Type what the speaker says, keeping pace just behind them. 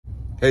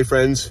Hey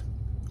friends,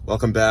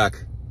 welcome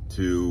back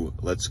to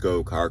Let's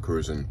Go Car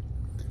Cruising.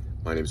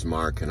 My name's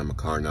Mark and I'm a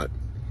car nut.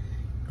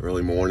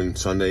 Early morning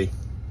Sunday,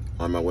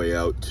 on my way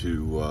out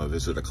to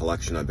visit a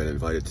collection I've been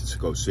invited to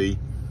go see,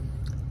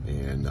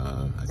 and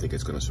I think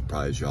it's going to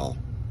surprise y'all.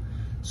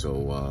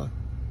 So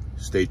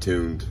stay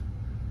tuned.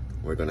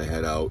 We're going to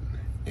head out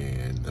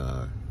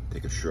and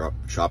take a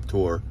shop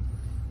tour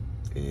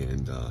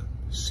and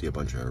see a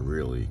bunch of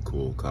really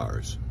cool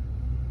cars.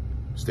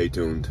 Stay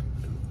tuned.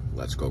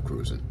 Let's go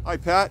cruising. Hi,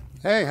 Pat.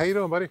 Hey, how you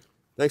doing, buddy?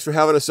 Thanks for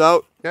having us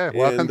out. Yeah,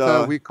 welcome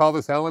to, we call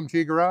this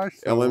LMG Garage.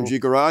 So LMG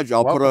Garage.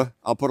 I'll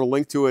put a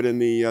link to it in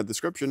the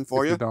description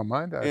for you. If you don't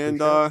mind. And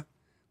a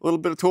little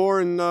bit of tour,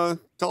 and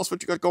tell us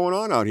what you got going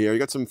on out here. You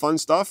got some fun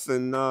stuff,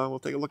 and we'll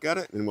take a look at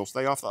it, and we'll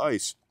stay off the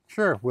ice.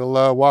 Sure.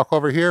 We'll walk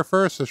over here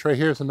first. This right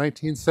here is a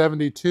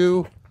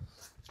 1972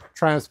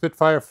 Triumph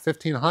Spitfire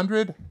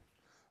 1500.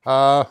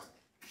 Bought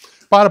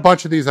a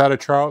bunch of these out of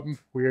Charlton.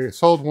 We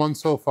sold one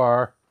so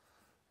far.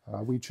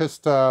 We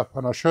just, and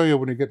I'll show you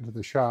when we get into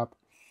the shop.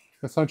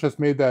 My son just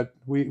made that,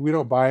 we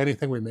don't buy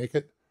anything, we make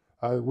it.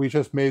 We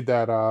just made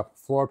that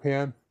floor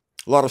pan.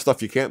 A lot of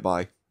stuff you can't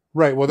buy.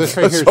 Right, well this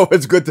right here. So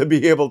it's good to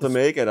be able to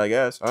make it, I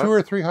guess. Huh? $200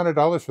 or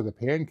 $300 for the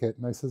pan kit.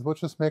 And I says,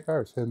 let's just make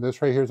ours. And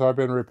this right here's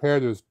already been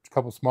repaired. There's a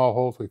couple small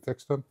holes, we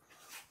fixed them.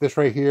 This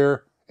right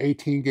here,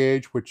 18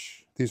 gauge,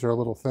 which these are a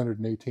little thinner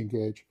than 18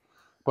 gauge.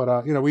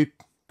 But, you know, we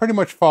pretty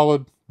much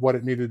followed what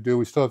it needed to do.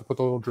 We still have to put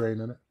the little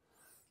drain in it.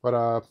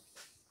 But,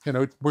 you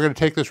know, we're going to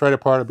take this right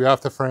apart. It'll be off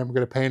the frame. We're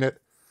going to paint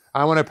it.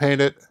 I want to paint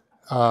it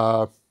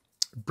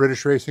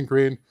British Racing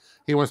Green.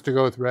 He wants to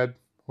go with red.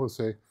 We'll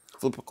see.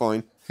 Flip a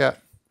coin. Yeah.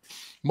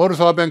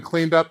 Motor's all been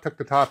cleaned up. Took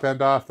the top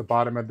end off. The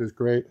bottom end is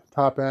great.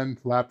 Top end,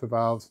 lap the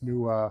valves,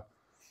 new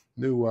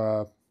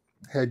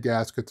head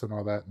gaskets and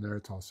all that in there.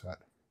 It's all set.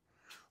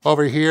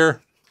 Over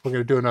here, we're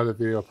going to do another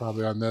video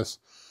probably on this.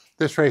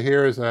 This right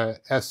here is a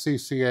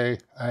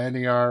SCCA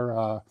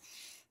NER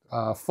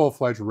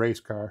full-fledged race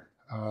car.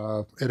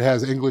 It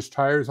has English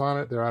tires on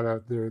it. They're out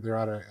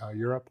of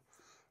Europe.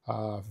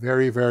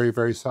 Very, very,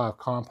 very soft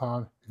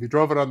compound. If you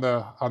drove it on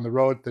the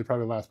road, they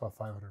probably last about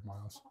 500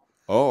 miles.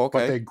 Oh, okay.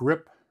 But they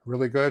grip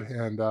really good,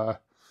 and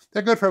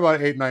they're good for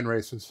about 8-9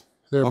 races.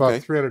 They're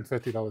about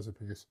 $350 a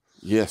piece.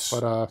 Yes.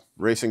 But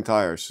racing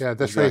tires. Yeah,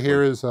 this right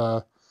here is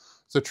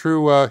it's a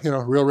true you know,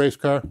 real race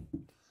car.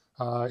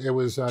 It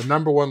was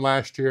 #1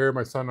 last year.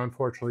 My son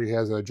unfortunately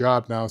has a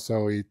job now,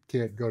 so he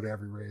can't go to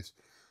every race.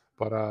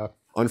 But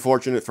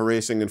unfortunate for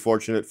racing,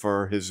 unfortunate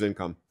for his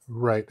income.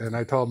 Right, and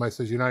I told him, I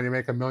says, you know, you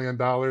make $1 million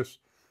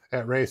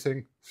at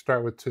racing,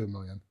 start with $2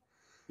 million.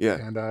 Yeah.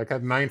 And I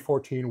got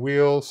 914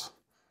 wheels,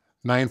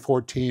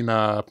 914,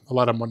 a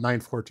lot of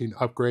 914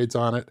 upgrades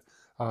on it.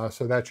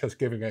 So that's just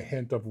giving a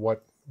hint of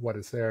what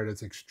is there. It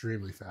is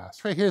extremely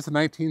fast. Right here's a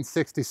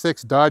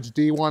 1966 Dodge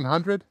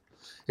D100.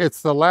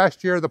 It's the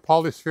last year of the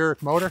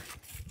polyspheric motor,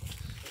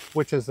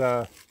 which is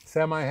a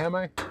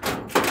semi-hemi.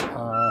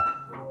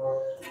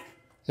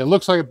 It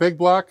looks like a big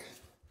block,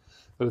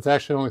 but it's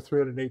actually only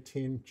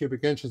 318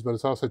 cubic inches, but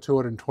it's also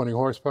 220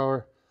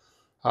 horsepower.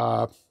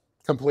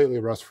 Completely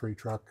rust-free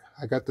truck.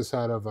 I got this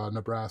out of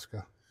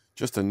Nebraska.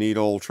 Just a neat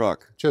old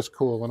truck. Just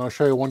cool. And I'll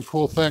show you one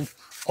cool thing.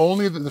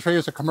 Only this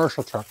is a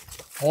commercial truck.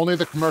 Only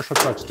the commercial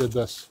trucks did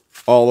this.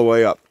 All the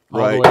way up.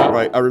 Right, way up.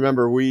 Right. I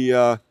remember we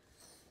had,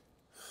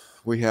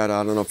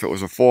 I don't know if it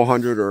was a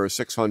 400 or a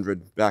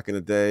 600 back in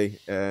the day,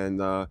 and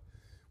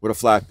with a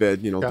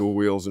flatbed, you know, dual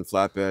wheels and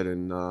flatbed,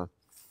 and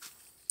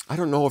I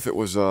don't know if it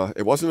was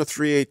it wasn't a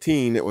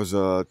 318, it was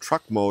a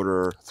truck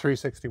motor.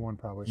 361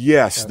 probably.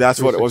 Yes, yeah,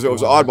 that's what it was. It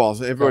was oddballs.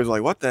 Everybody's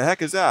like, what the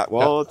heck is that?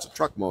 Well, it's a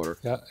truck motor.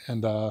 Yeah,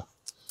 and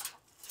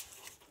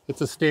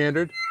it's a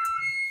standard.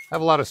 I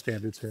have a lot of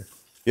standards here.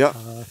 Yeah.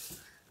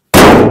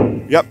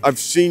 Yep, I've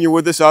seen you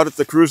with this out at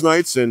the cruise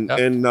nights, and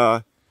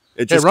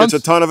it just gets a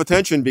ton of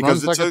attention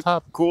because it's like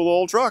a cool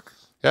old truck.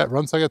 Yeah, it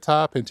runs like a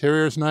top.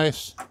 Interior's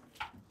nice.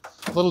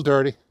 A little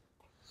dirty.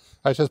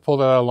 I just pulled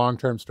it out of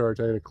long-term storage.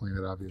 I had to clean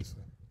it,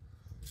 obviously.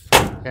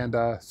 And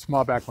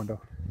small back window,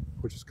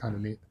 which is kind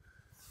of neat.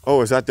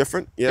 Oh, is that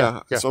different?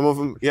 Yeah. Some of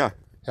them, yeah.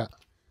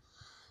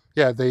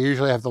 Yeah, they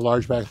usually have the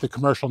large back. The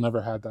commercial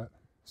never had that.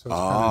 So it's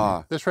kind of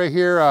neat. This right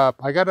here,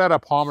 I got it out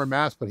of Palmer,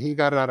 Mass, but he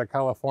got it out of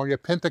California.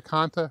 Pinta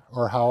Conta,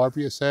 or however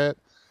you say it.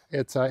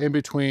 It's in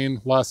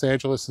between Los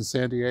Angeles and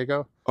San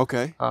Diego.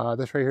 Okay.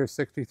 This right here is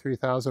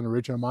 63,000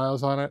 original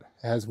miles on it.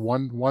 It has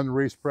one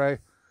respray.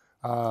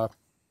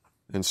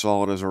 And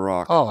solid as a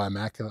rock. Oh,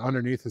 immaculate.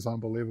 Underneath is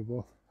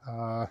unbelievable.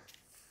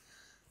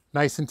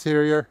 Nice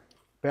interior,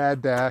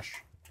 bad dash.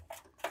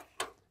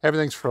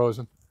 Everything's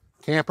frozen.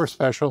 Camper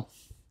special.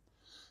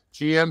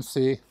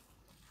 GMC.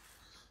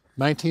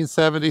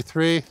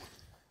 1973.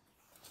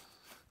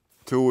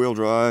 Two-wheel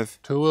drive.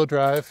 Two-wheel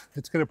drive.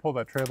 It's going to pull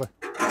that trailer.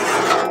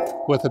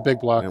 With a big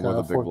block,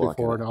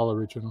 4x4 and all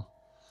original.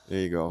 There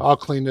you go. I'll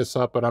clean this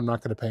up, but I'm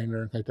not going to paint it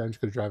or anything like that. I'm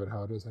just going to drive it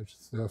how it is.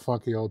 It's a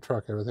funky old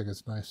truck. Everything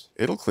is nice.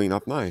 It'll clean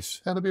up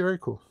nice. That'll be very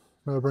cool.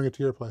 I'll bring it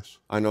to your place.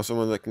 I know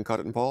someone that can cut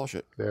it and polish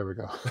it. There we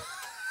go.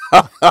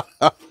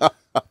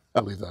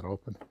 I'll leave that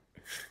open.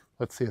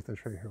 Let's see if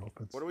this right here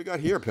opens. What do we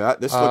got here,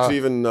 Pat? This looks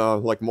even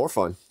like more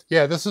fun.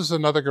 Yeah, this is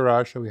another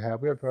garage that we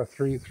have. We have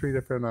three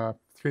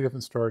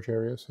different storage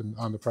areas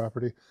on the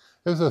property.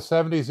 This is a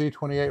 70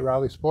 Z28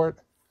 Rally Sport,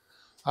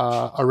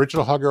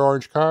 original Hugger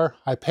orange car.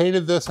 I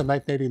painted this in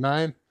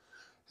 1989.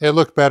 It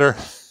looked better.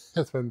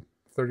 It's been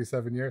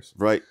 37 years.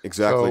 Right,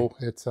 exactly. So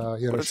it's but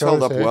it's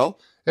held up well.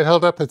 It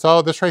held up. It's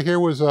all this right here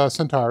was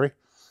Centauri,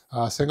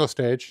 single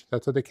stage.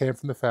 That's what they came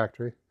from the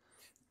factory.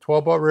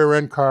 12-bolt rear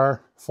end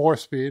car,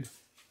 4-speed.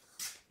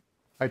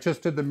 I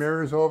just did the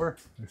mirrors over.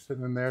 They're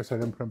sitting in there, so I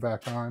didn't put them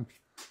back on.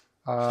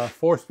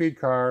 4-speed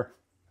car.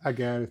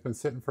 Again, it's been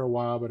sitting for a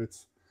while, but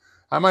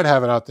I might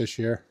have it out this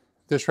year.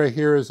 This right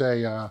here is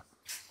a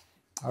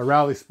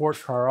rally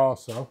sport car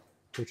also,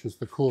 which is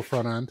the cool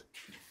front end.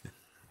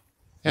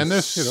 And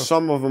this,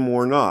 some of them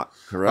were not,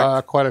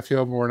 correct? Quite a few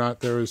of them were not.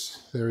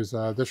 There's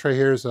this right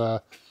here is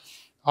a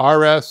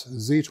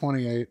RS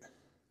Z28,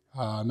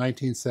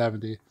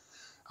 1970.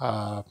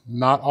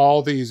 Not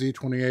all the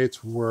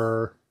Z28s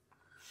were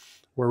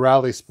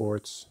rally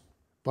sports,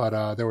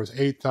 but there was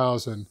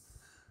 8,000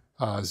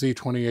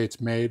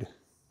 Z28s made,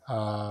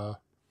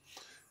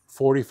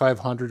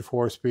 4,500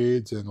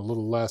 4-speeds and a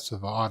little less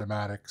of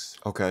automatics.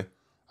 Okay.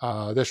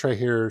 This right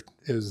here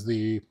is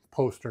the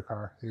poster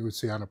car you would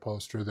see on a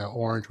poster, the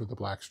orange with the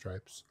black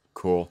stripes.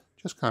 Cool.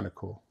 Just kind of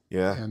cool.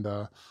 Yeah. And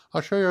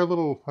I'll show you our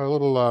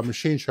little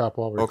machine shop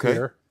while we're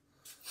here.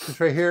 This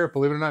right here,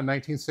 believe it or not,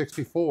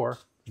 1964,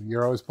 the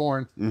year I was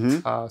born.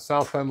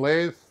 South Bend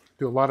lathe.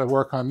 Do a lot of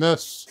work on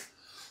this.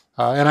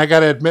 And I got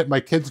to admit, my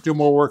kids do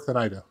more work than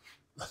I do.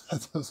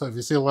 So if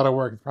you see a lot of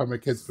work, it's probably my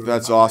kids doing it.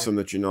 That's awesome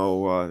that you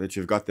know that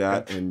you've got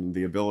that and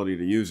the ability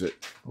to use it.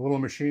 The little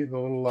machine,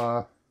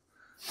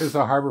 this is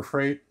a Harbor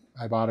Freight.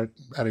 I bought it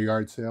at a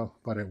yard sale,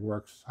 but it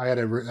works. I had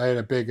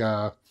a big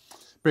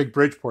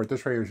Bridgeport.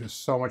 This right here is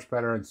just so much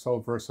better and so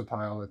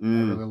versatile that I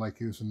really like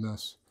using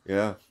this.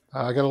 Yeah.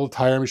 I got a little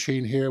tire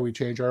machine here. We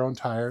change our own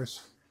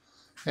tires.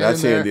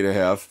 That's handy to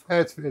have.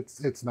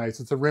 It's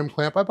nice. It's a rim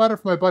clamp. I bought it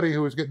from my buddy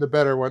who was getting the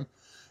better one,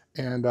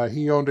 and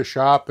he owned a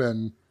shop,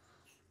 and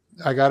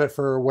I got it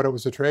for what it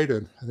was a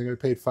trade-in. I think I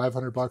paid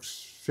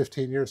 $500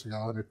 15 years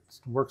ago, and it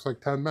works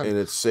like 10 minutes. And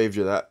it saved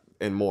you that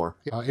and more.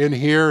 In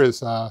here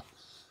is a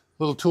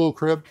little tool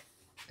crib,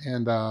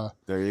 and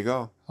there you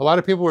go. A lot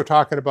of people were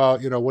talking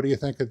about, what do you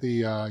think of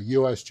the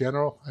U.S.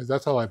 General?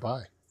 That's all I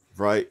buy.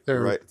 Right,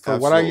 right. For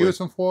what I use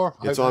them for.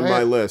 It's on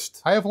my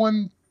list. I have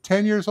one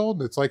 10 years old,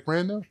 and it's like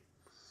brand new.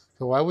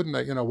 So why wouldn't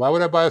I, why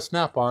would I buy a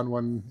Snap-on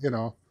when,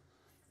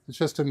 it's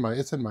just in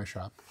my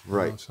shop.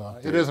 Right. So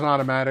it is an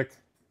automatic,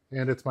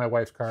 and it's my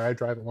wife's car. I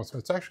drive it once.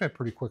 It's actually a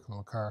pretty quick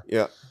little car.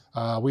 Yeah.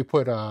 We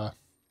put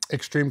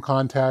Extreme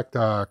Contact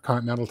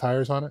Continental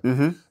tires on it.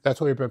 That's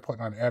what we've been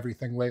putting on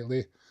everything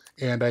lately.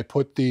 And I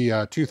put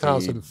the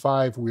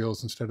 2005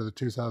 wheels instead of the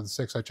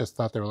 2006. I just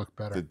thought they would look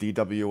better. The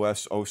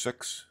DWS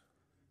 06?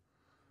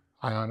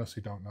 I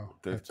honestly don't know.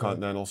 The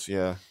Continentals,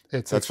 yeah.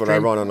 That's what I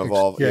run on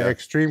Evolve. Yeah,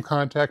 Extreme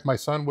Contact. My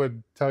son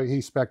would tell you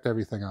he spec'd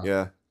everything out.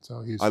 Yeah.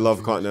 So I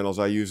love Continentals.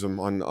 I use them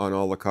on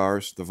all the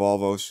cars, the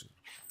Volvos.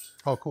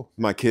 Oh, cool.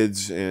 My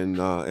kids and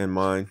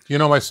mine.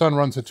 My son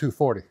runs a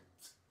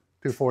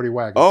 240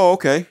 wagon. Oh,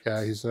 okay.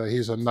 Yeah, he's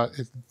a nut.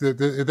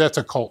 That's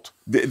a cult.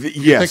 Yes.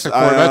 You think the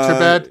Corvettes are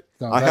bad?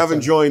 No, I haven't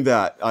joined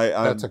that.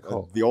 That's a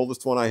cult. The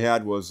oldest one I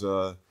had was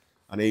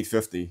an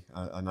 850,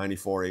 a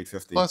 94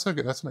 850. Oh,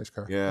 that's a nice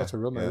car. Yeah. That's a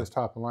real nice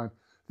top of line.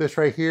 This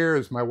right here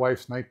is my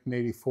wife's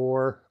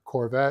 1984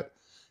 Corvette.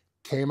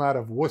 Came out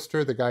of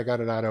Worcester. The guy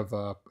got it out of,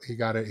 he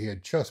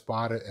had just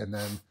bought it, and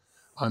then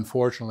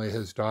unfortunately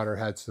his daughter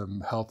had some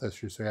health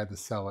issues, so he had to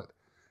sell it.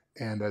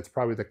 And it's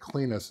probably the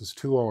cleanest. It's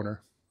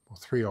 2-owner, well,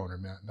 3-owner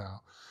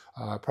now.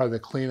 Probably the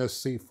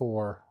cleanest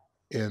C4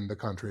 in the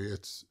country.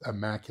 It's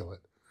immaculate.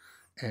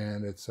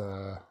 And it's,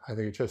 I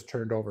think it just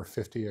turned over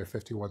 50 or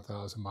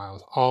 51,000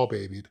 miles, all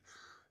babied.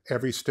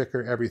 Every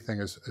sticker,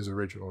 everything is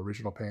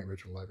original paint,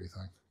 original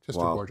everything. Just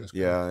a gorgeous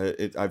car.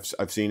 Yeah,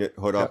 I've seen it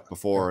hood up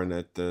before, and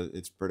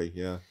it's pretty.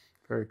 Yeah,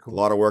 very cool. A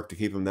lot of work to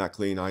keep them that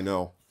clean. I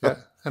know. Yeah,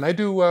 and I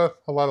do a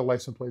lot of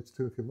license plates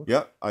too. If you look.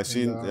 Yeah, I've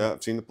seen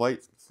the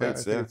plates.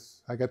 Yeah,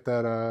 I got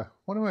that.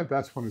 One of my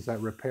best ones is that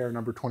Repair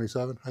number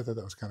 27. I thought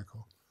that was kind of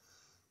cool.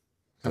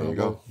 There you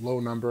go. Low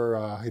number.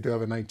 I do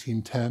have a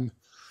 1910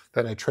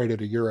 that I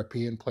traded a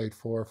European plate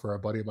for a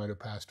buddy of mine who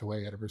passed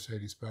away at a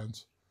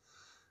Mercedes-Benz.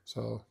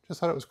 So just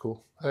thought it was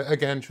cool.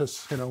 Again,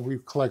 just, we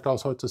collect all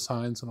sorts of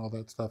signs and all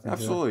that stuff.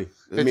 Absolutely.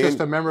 It's just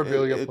a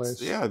memorabilia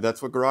place. Yeah,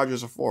 that's what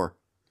garages are for.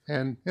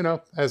 And,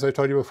 as I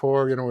told you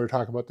before, we were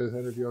talking about this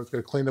interview, I was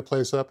going to clean the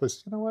place up. I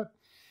said, you know what?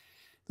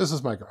 This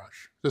is my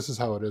garage. This is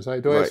how it is. I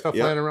have stuff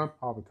laying around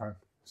all the time.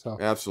 So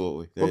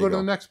absolutely. We'll go to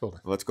the next building.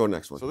 Let's go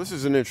next one. So this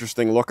is an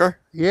interesting looker.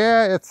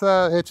 Yeah,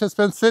 it's just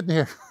been sitting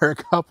here for a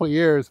couple of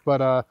years,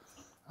 but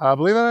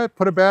believe it or not,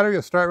 put a battery,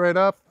 it'll start right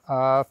up.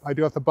 I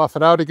do have to buff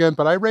it out again,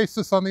 but I race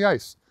this on the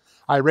ice.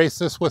 I race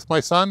this with my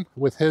son,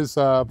 with his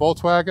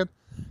Volkswagen.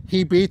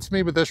 He beats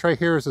me, but this right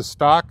here is a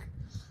stock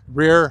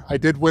rear. I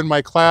did win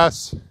my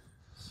class.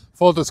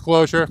 Full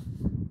disclosure,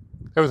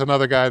 There was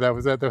another guy that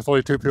was there. There's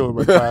only 2 people in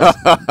my class,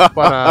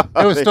 but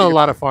it was still a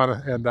lot of fun.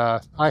 And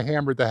I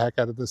hammered the heck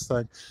out of this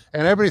thing.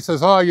 And everybody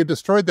says, "Oh, you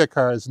destroyed that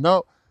car."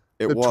 No,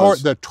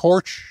 the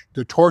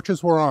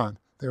torches were on.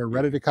 They were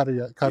ready to cut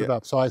it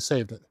up. So I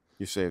saved it.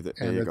 You saved it.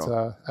 There and you it's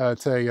go.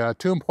 It's a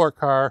two-port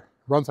car.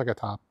 Runs like a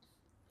top.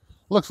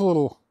 Looks a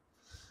little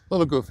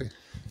goofy.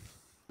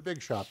 The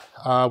big shop.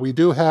 We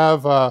do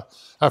have a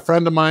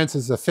friend of mine's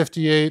is a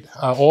 58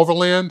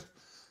 Overland.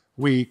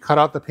 We cut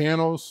out the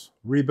panels,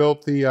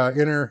 rebuilt the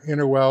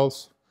inner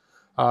wells.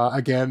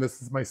 Again,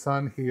 this is my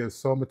son. He is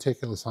so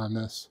meticulous on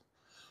this.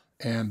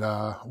 And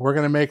we're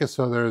going to make it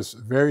so there's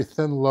very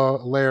thin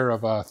layer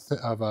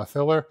of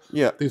filler.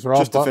 Yeah, these are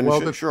all just to butt finish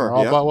welded. it, sure. They're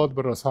all butt welded,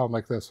 but it'll sound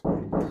like this.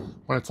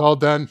 When it's all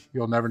done,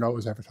 you'll never know it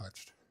was ever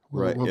touched.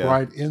 We'll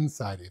grind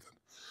inside even.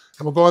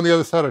 And we'll go on the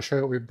other side. I'll show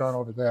you what we've done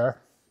over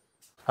there.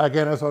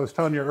 Again, as I was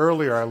telling you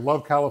earlier, I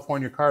love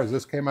California cars.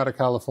 This came out of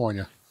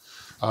California.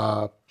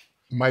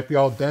 Might be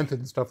all dented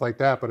and stuff like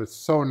that, but it's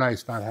so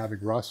nice not having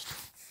rust.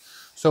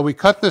 So we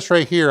cut this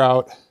right here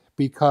out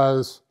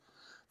because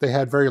they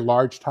had very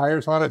large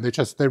tires on it.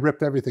 They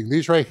ripped everything.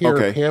 These right here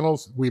are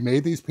panels. We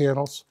made these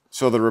panels.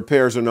 So the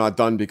repairs are not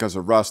done because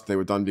of rust. They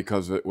were done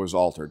because it was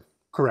altered.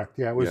 Correct.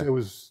 Yeah, it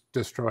was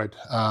destroyed.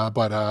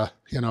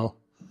 You know,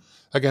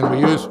 again,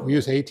 we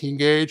use 18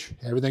 gauge.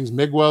 Everything's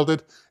MIG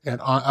welded, and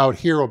out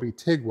here will be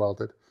TIG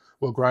welded.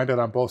 We'll grind it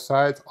on both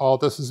sides. All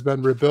this has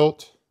been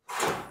rebuilt.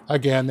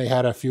 Again, they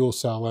had a fuel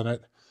cell in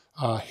it.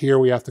 Here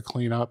we have to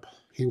clean up.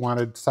 He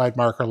wanted side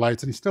marker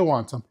lights, and he still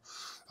wants them.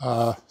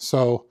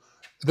 So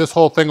this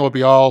whole thing will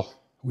be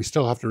we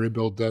still have to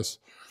rebuild this.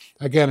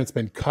 Again, it's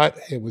been cut.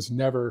 It was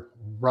never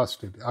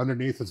rusted.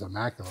 Underneath is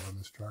immaculate on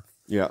this truck.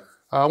 Yeah.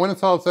 When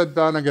it's all said and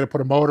done, I'm going to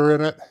put a motor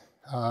in it.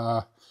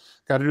 Got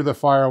to do the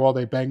firewall.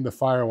 They banged the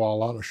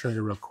firewall out. I'll show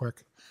you real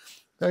quick.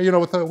 You know,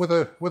 with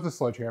a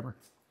sledgehammer.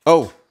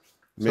 Oh.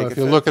 So if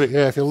you look at it,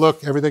 if you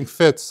look, everything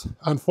fits.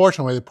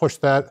 Unfortunately, they pushed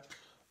that.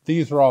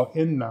 These are all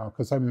in now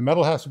because, I mean, the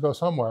metal has to go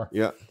somewhere.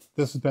 Yeah.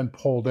 This has been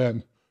pulled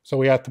in. So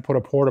we have to put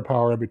a porta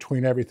power in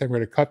between everything. We're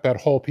going to cut that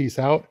whole piece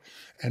out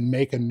and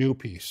make a new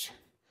piece.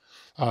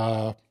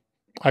 I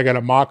got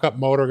a mock-up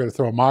motor. I'm going to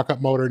throw a mock-up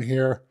motor in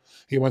here.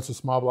 He wants a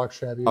small block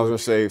Chevy. I was going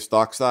to say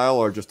stock style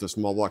or just a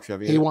small block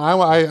Chevy?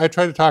 I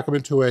tried to talk him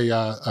into a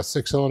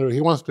 6-cylinder.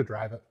 He wants to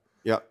drive it.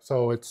 Yeah.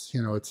 So it's,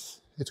 you know, it's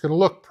going to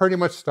look pretty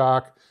much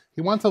stock. He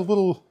wants a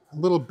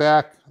little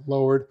back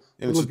lowered,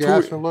 and little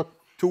gasser look.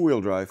 2-wheel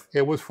drive.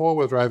 It was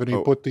 4-wheel drive, and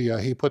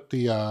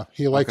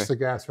he likes the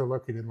gasser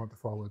look. He didn't want the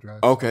 4-wheel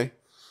drive. Okay.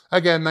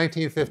 Again,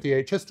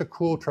 1958, just a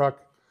cool truck.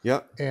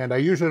 Yeah. And I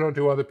usually don't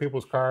do other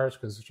people's cars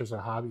because it's just a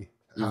hobby.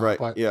 Right.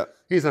 But yeah.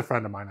 He's a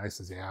friend of mine. I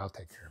says, yeah, I'll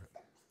take care of it.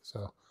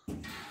 So.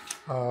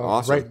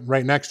 Awesome.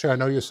 Right next to you, I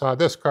know you saw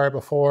this car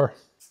before.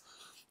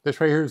 This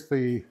right here is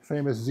the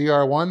famous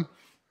ZR1.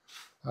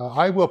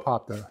 I will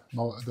pop the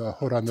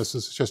hood on this.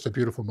 This is just a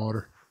beautiful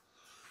motor.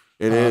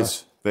 It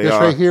is. This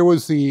right here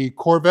was the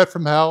Corvette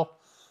from hell.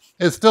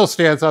 It still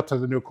stands up to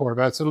the new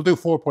Corvettes. It'll do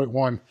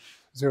 4.1,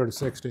 0 to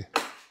 60.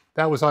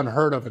 That was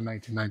unheard of in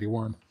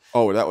 1991.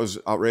 Oh, that was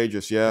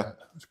outrageous, yeah. It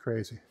was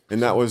crazy.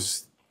 And that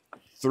was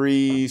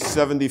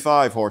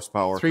 375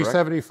 horsepower,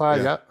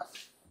 375, correct?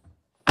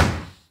 Yep.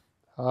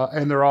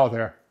 And they're all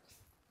there,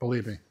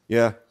 believe me.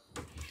 Yeah.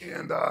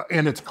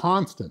 And it's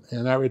constant.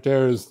 And that right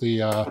there is the...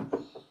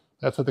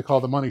 that's what they call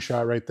the money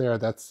shot right there.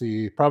 That's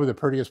probably the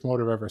prettiest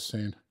motor I've ever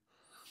seen.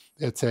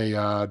 It's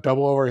a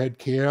double overhead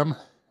cam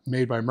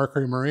made by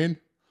Mercury Marine,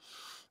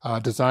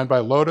 designed by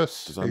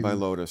Lotus. Designed by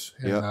Lotus,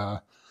 yeah.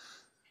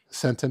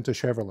 Sent into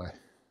Chevrolet.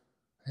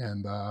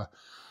 And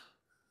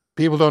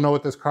people don't know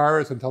what this car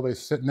is until they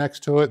sit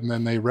next to it, and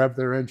then they rev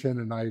their engine,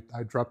 and I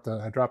drop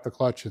the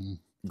clutch, and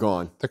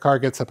gone. The car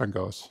gets up and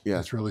goes. Yeah.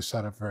 It's really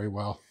set up very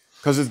well.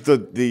 Because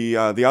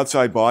the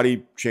outside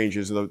body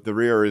changes, the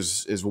rear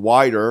is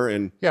wider,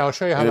 and yeah, I'll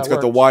show you how. And it's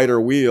got the wider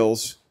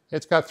wheels.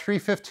 It's got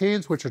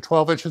 315s, which are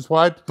 12 inches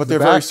wide. But they're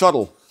very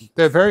subtle.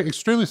 They're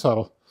extremely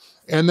subtle.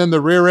 And then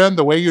the rear end,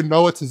 the way you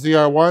know it's a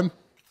ZR1,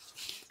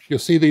 you'll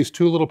see these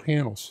 2 little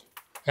panels,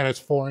 and it's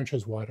 4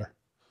 inches wider.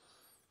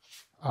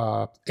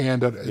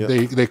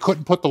 They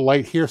couldn't put the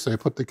light here, so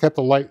they kept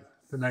the light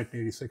the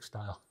 1986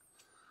 style.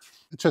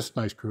 It's just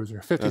a nice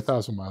cruiser.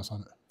 50,000 miles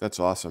on it.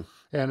 That's awesome.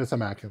 And it's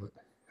immaculate.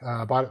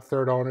 Bought it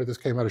third owner. This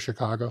came out of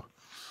Chicago,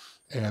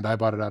 and I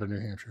bought it out of New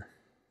Hampshire.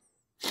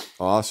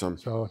 Awesome.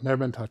 So never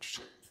been touched.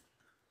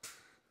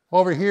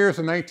 Over here is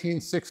a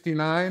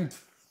 1969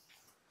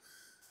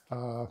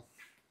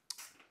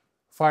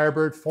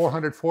 Firebird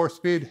 400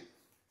 4-speed,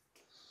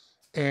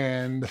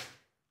 and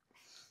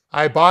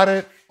I bought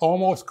it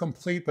almost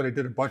complete, but I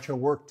did a bunch of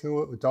work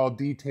to it. It's all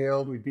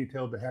detailed. We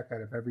detailed the heck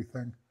out of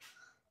everything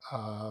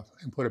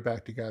and put it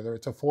back together.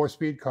 It's a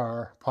 4-speed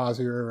car, posi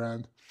rear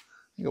end.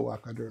 You can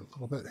walk under it a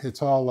little bit.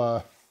 It's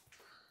all,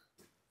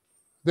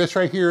 this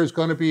right here is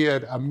going to be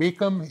at a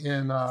Mecum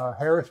in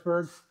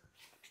Harrisburg,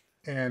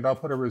 and I'll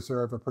put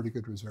a pretty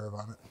good reserve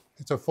on it.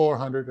 It's a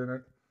 400 in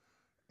it,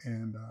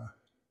 and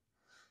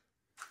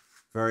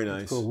very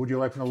nice. Cool. Would you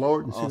like me to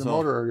lower it and see the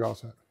motor, or are you all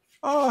set?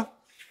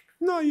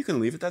 No, you can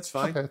leave it. That's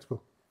fine. Okay, that's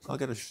cool. I'll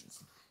get a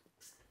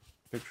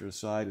picture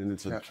aside, and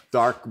it's a Yeah.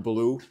 dark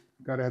blue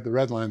Gotta have the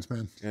red lines,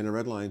 man. and the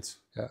red lines.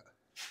 Yeah.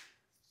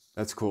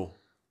 That's cool.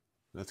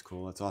 That's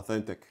cool. That's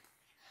authentic.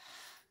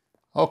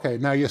 Okay,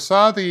 now you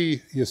saw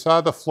the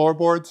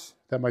floorboards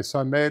that my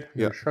son made.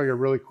 Yeah. I'll show you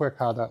really quick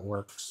how that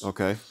works.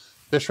 Okay.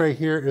 This right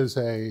here is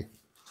a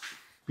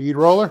bead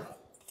roller.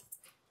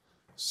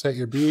 Set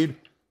your bead.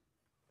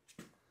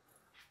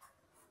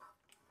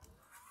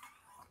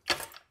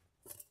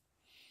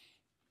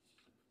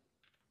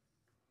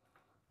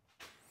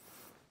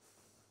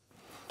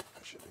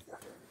 That should be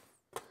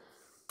good.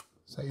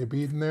 Set your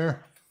bead in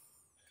there.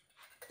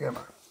 Come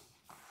on.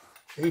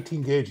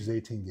 18 gauge is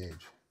 18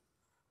 gauge.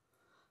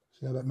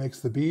 See how that makes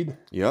the bead?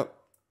 Yep.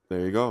 There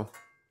you go.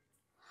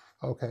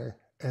 Okay.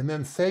 And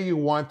then say you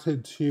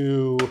wanted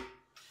to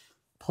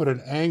put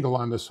an angle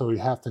on this so you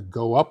have to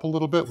go up a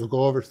little bit. We'll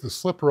go over to the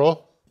slip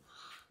roll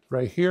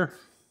right here.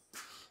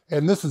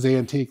 And this is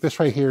antique. This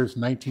right here is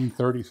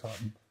 1930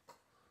 something.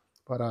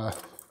 But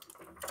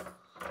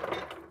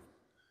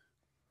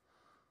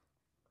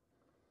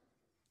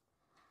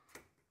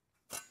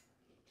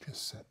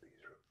just set these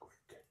real quick.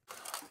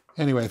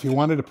 Anyway, if you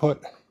wanted to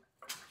put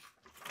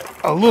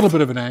a little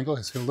bit of an angle,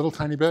 I see a little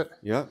tiny bit.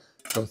 Yep.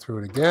 Go through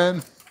it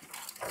again.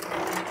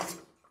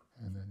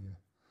 And then you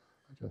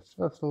adjust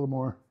just a little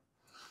more.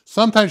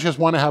 Sometimes you just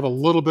want to have a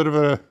little bit of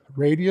a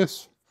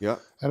radius.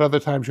 Yep. At other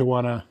times you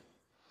want to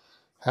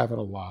have it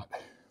a lot.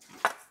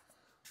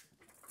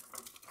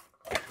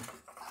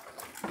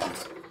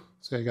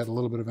 So you got a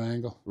little bit of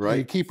angle. Right.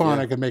 You keep on,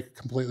 Yeah. I can make it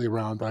completely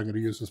round, but I'm going to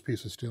use this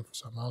piece of steel for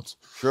something else.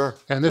 Sure.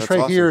 And this That's right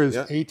awesome. here is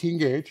Yeah. 18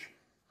 gauge.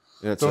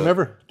 Yeah, it's Don't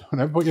ever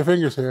put your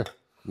fingers here.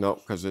 No,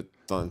 because it's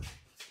done.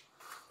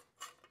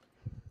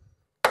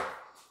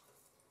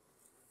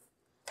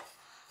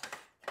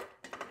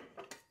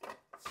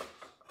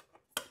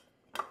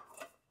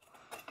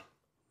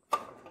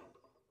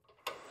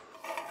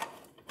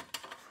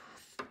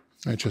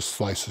 It just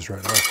slices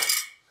right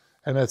off.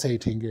 And that's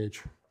 18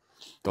 gauge.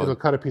 Done. It'll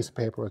cut a piece of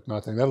paper with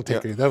nothing. That'll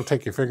take that'll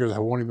take your fingers. I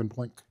won't even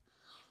blink.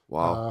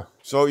 Wow.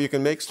 So you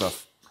can make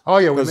stuff. Oh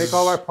yeah, we make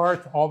all our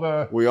parts, all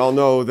the. We all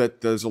know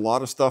that there's a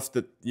lot of stuff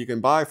that you can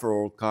buy for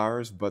old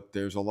cars, but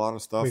there's a lot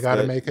of stuff We got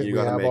to that make it. you We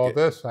gotta have make all it.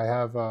 this. I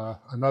have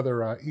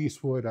another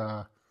Eastwood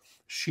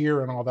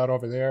shear and all that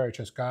over there. I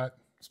just got.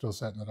 Still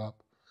setting it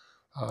up.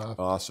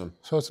 Awesome.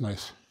 So it's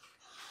nice.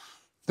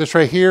 This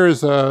right here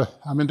is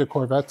I'm into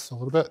Corvettes a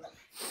little bit.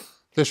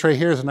 This right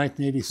here is a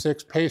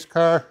 1986 pace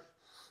car,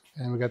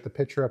 and we got the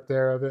picture up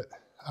there of it.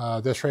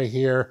 This right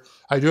here,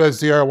 I do have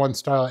ZR1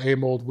 style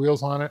A-mold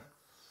wheels on it.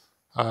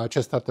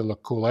 Just thought they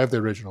look cool. I have the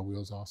original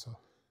wheels also.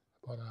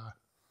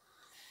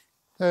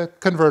 But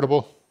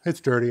convertible. It's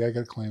dirty. I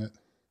got to clean it.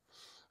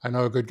 I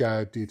know a good guy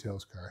who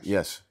details cars.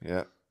 Yes.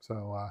 Yeah.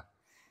 So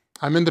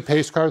I'm into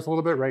pace cars a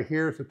little bit. Right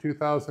here is a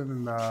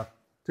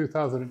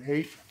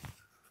 2008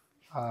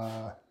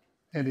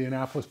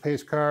 Indianapolis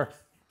pace car,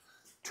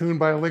 tuned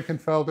by a Lincoln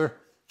Felder,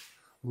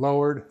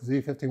 lowered,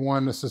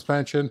 Z51 the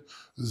suspension,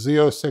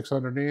 Z06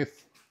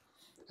 underneath,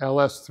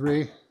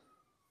 LS3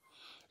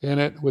 in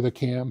it with a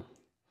cam.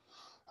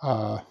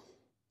 Yeah,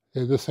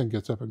 this thing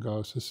gets up and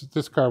goes.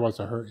 This car wants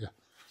to hurt you.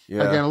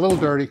 Yeah. Again, a little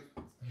dirty.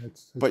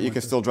 But you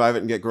can still drive it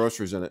and get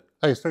groceries in it.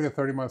 I still get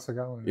 30 miles a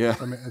gallon. Yeah.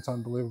 I mean, it's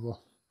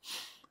unbelievable.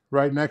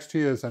 Right next to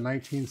you is a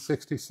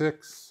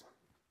 1966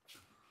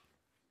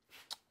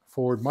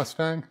 Ford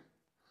Mustang.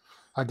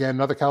 Again,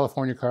 another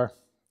California car.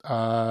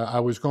 I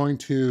was going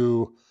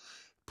to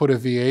put a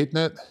V8 in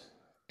it,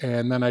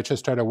 and then I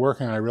just started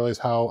working and I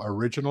realized how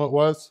original it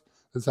was.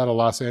 It's out of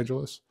Los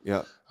Angeles.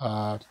 Yeah.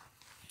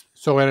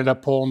 So I ended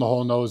up pulling the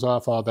whole nose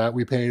off, all that.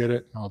 We painted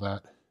it and all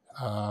that.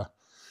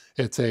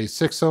 It's a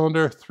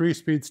 6-cylinder,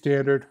 3-speed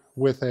standard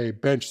with a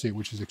bench seat,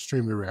 which is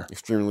extremely rare.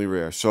 Extremely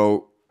rare.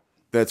 So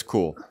that's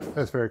cool.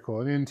 That's very cool.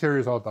 And the interior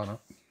is all done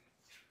up.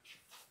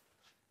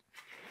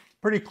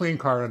 Pretty clean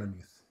car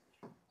underneath.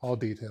 All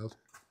detailed.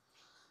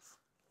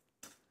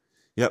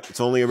 Yep. It's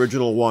only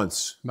original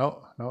once.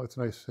 No, it's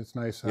nice. It's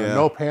nice. Yeah.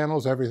 No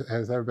panels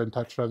has ever been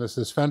touched on this.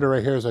 This fender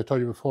right here, as I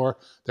told you before,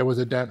 there was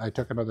a dent. I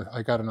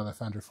got another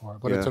fender for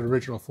it, but it's Yeah. an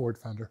original Ford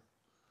fender.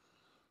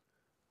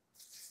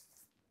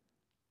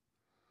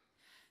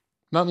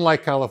 Nothing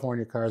like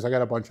California cars. I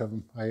got a bunch of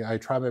them. I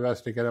try my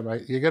best to get them.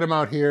 You get them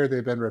out here,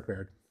 they've been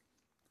repaired.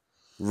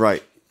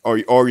 Right.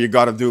 Or you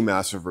got to do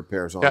massive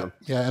repairs on them.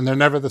 Yeah, and they're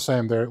never the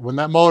same.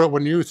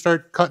 When you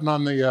start cutting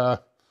on the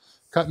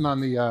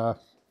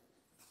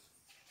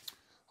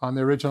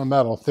original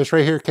metal. This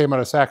right here came out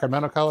of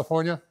Sacramento,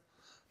 California.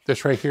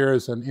 This right here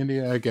is an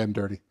Indian, again,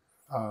 dirty.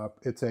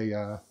 It's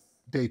a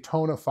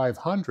Daytona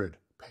 500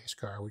 pace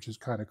car, which is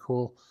kind of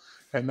cool.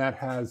 And that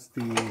has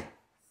the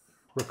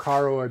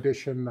Recaro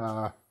edition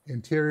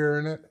interior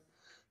in it.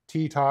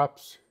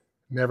 T-tops,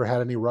 never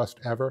had any rust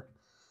ever.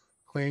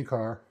 Clean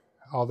car,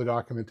 all the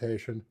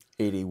documentation.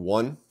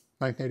 81.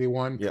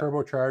 1981, Yeah.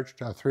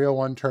 turbocharged,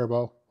 301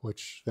 turbo,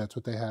 which that's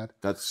what they had.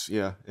 That's,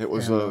 yeah. It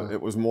was And, it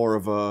was more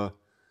of a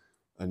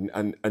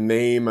a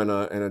name and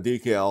a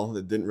decal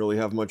that didn't really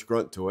have much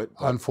grunt to it.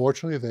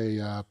 Unfortunately,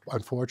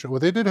 well,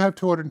 they did have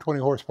 220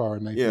 horsepower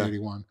in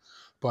 1981,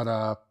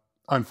 but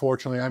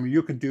unfortunately, I mean,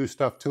 you can do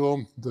stuff to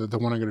them. The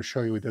one I'm going to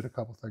show you, we did a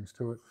couple things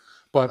to it,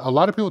 but a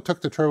lot of people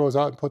took the turbos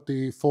out and put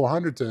the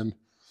 400s in,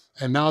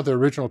 and now the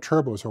original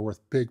turbos are worth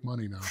big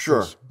money now.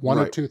 Sure, one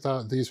of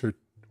 2,000. These are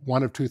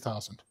one of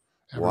 2,000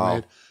 ever wow.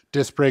 made.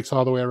 Disc brakes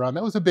all the way around.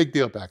 That was a big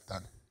deal back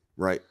then.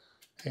 Right.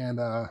 And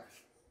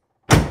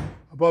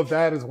above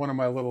that is one of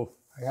my little.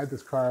 I had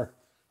this car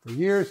for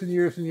years and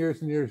years and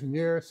years and years and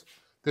years.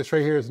 This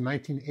right here is a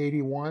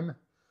 1981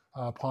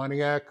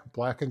 Pontiac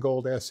Black and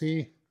Gold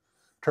SE,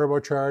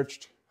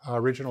 turbocharged,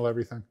 original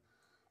everything.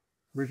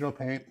 Original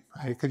paint.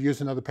 I could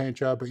use another paint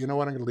job, but you know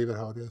what? I'm going to leave it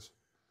how it is.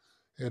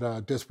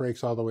 It disc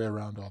brakes all the way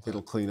around. All that.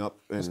 It'll clean up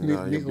and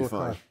neat you'll be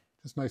fine. Car.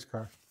 Just nice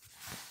car.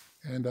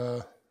 And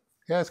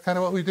yeah, it's kind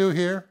of what we do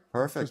here.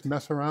 Perfect. Just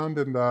mess around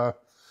and got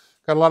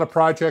a lot of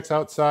projects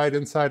outside,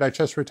 inside. I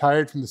just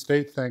retired from the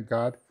States, thank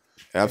God.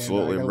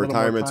 Absolutely,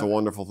 retirement's a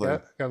wonderful thing. Yeah,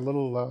 got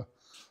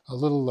a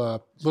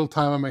little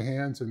time on my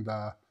hands, and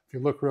if you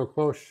look real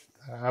close,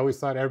 I always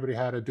thought everybody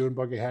had a dune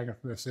buggy hanging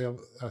from their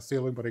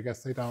ceiling, but I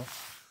guess they don't.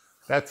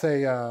 That's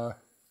a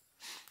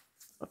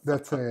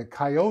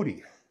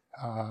Coyote,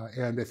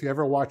 and if you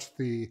ever watched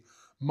the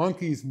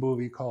Monkees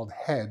movie called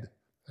Head,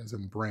 as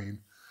in brain,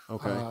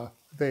 okay,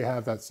 they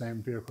have that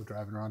same vehicle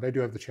driving around. They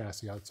do have the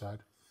chassis outside.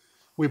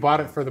 We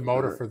bought it for the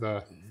motor for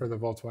the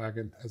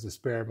Volkswagen as a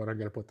spare, but I'm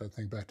going to put that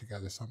thing back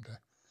together someday.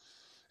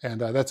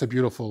 And that's a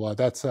beautiful,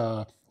 that's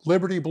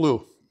Liberty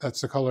Blue.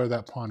 That's the color of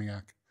that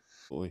Pontiac.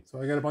 Absolutely.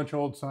 So I got a bunch of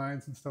old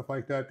signs and stuff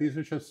like that. These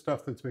are just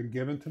stuff that's been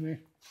given to me.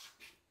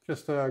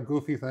 Just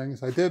goofy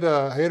things. I hit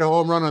a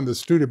home run on the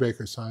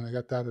Studebaker sign. I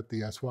got that at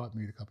the swap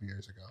meet a couple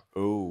years ago.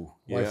 Oh,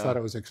 yeah. Wife thought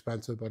it was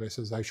expensive, but I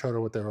showed her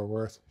what they were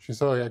worth. She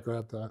said, oh yeah,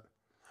 grab that.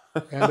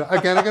 And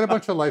again, I got a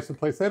bunch of license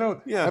plates. I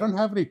don't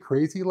have any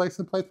crazy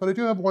license plates, but I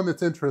do have one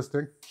that's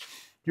interesting.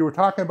 You were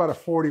talking about a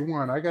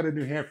 41. I got a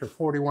New Hampshire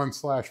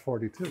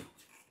 41/42.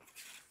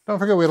 Don't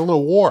forget, we had a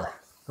little war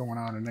going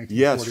on in 1941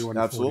 yes, and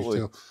absolutely.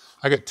 42.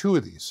 I got two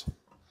of these,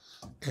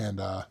 and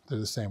they're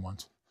the same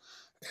ones.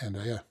 And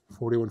yeah,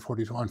 41,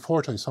 42.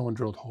 Unfortunately, someone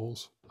drilled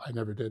holes. I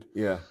never did.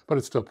 Yeah. But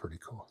it's still pretty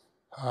cool.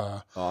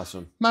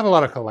 Awesome. Not a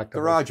lot of collectibles.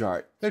 Garage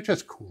art. They're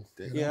just cool.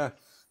 Yeah.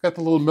 Got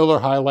the little Miller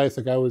High Life.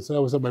 The guy was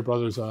at my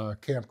brother's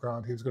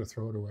campground. He was going to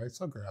throw it away,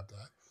 so I grabbed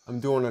that. I'm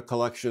doing a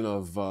collection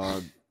of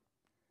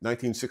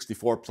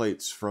 1964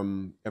 plates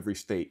from every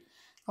state.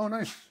 Oh,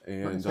 nice.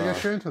 And I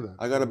guess you're into that.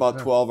 I got about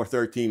 12 or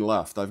 13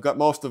 left. I've got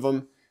most of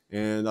them,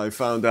 and I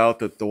found out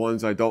that the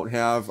ones I don't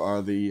have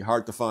are the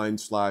hard to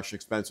find /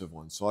 expensive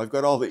ones. So I've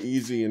got all the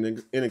easy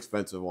and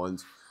inexpensive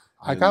ones.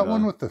 I got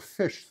one with the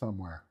fish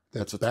somewhere.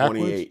 That's a backwards.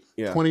 28.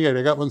 Yeah. 28.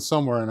 I got one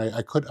somewhere, and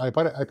I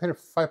bought it. I paid it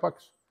 $5.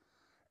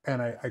 And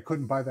I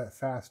couldn't buy that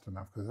fast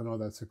enough because I know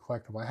that's a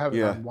collectible. I have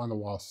it on the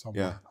wall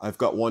somewhere. Yeah, I've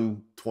got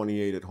one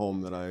 28 at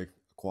home that I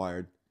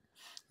acquired,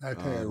 I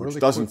tell you, which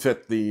doesn't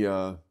fit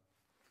the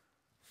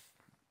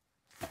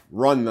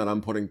run that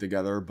I'm putting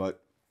together,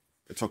 but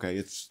it's okay.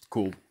 It's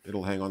cool.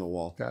 It'll hang on the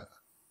wall. Yeah.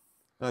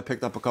 I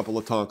picked up a couple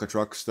of Tonka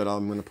trucks that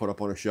I'm going to put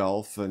up on a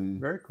shelf,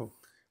 and very cool.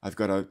 I've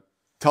got a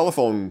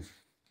telephone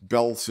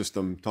bell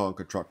system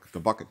Tonka truck, the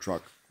bucket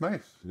truck.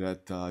 Nice.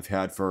 That I've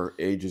had for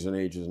ages and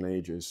ages and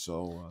ages.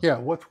 So yeah,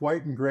 what's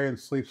white and gray and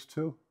sleeps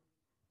too?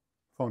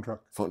 Phone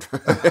truck. Phone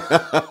truck.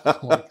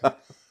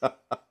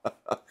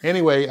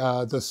 Anyway,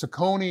 the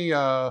Saucony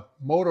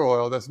motor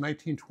oil, that's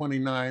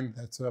 1929.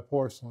 That's a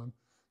porcelain.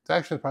 It's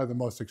actually probably the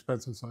most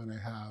expensive sign I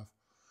have.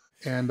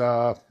 And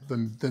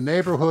the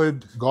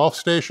neighborhood golf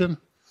station,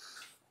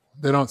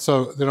 they don't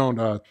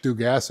do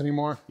gas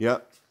anymore.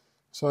 Yep.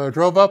 So I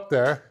drove up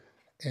there,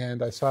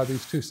 and I saw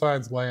these two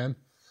signs laying.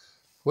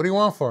 What do you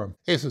want for them?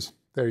 He says,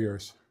 they're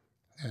yours.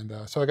 And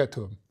so I got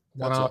two of them.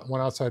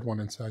 One outside, one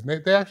inside.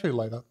 They actually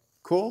light up.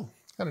 Cool.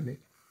 It's kind of neat.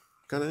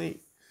 Kind of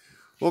neat.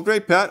 Well,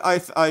 great, Pat. I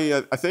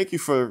thank you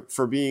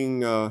for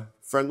being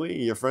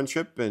friendly, your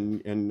friendship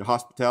and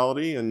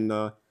hospitality, and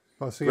I'll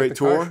see great you at the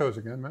tour. car shows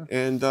again, man.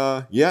 And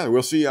yeah,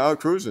 we'll see you out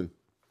cruising.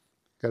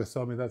 Got to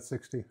sell me that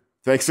 60.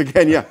 Thanks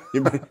again. Yeah,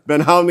 you've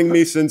been hounding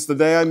me since the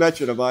day I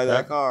met you to buy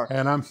that car.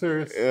 And I'm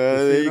serious.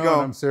 There you go.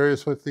 I'm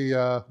serious with the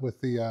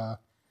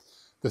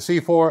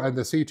C4 and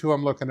the C2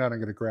 I'm looking at. I'm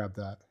going to grab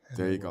that.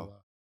 There you go.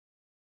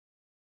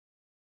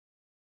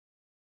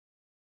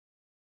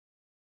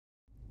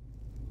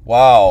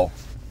 Wow,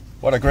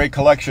 what a great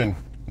collection.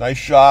 Nice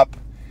shop,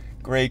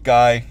 great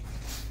guy,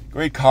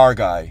 great car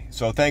guy.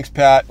 So thanks,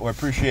 Pat. We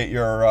appreciate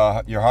your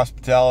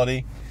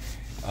hospitality.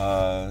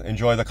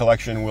 Enjoy the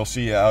collection. We'll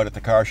see you out at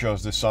the car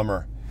shows this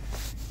summer.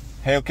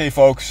 Hey, okay,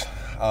 folks.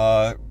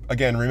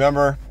 Again,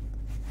 remember,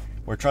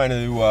 we're trying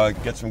to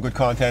get some good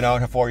content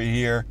out for you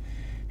here.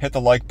 Hit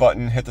the like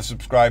button, hit the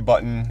subscribe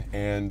button,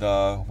 and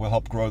we'll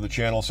help grow the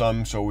channel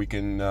some so we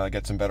can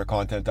get some better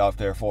content out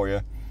there for you.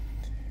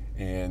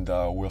 And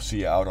we'll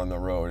see you out on the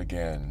road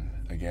again.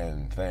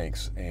 Again,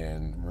 thanks.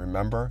 And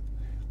remember,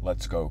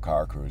 let's go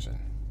car cruising.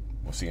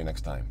 We'll see you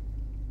next time.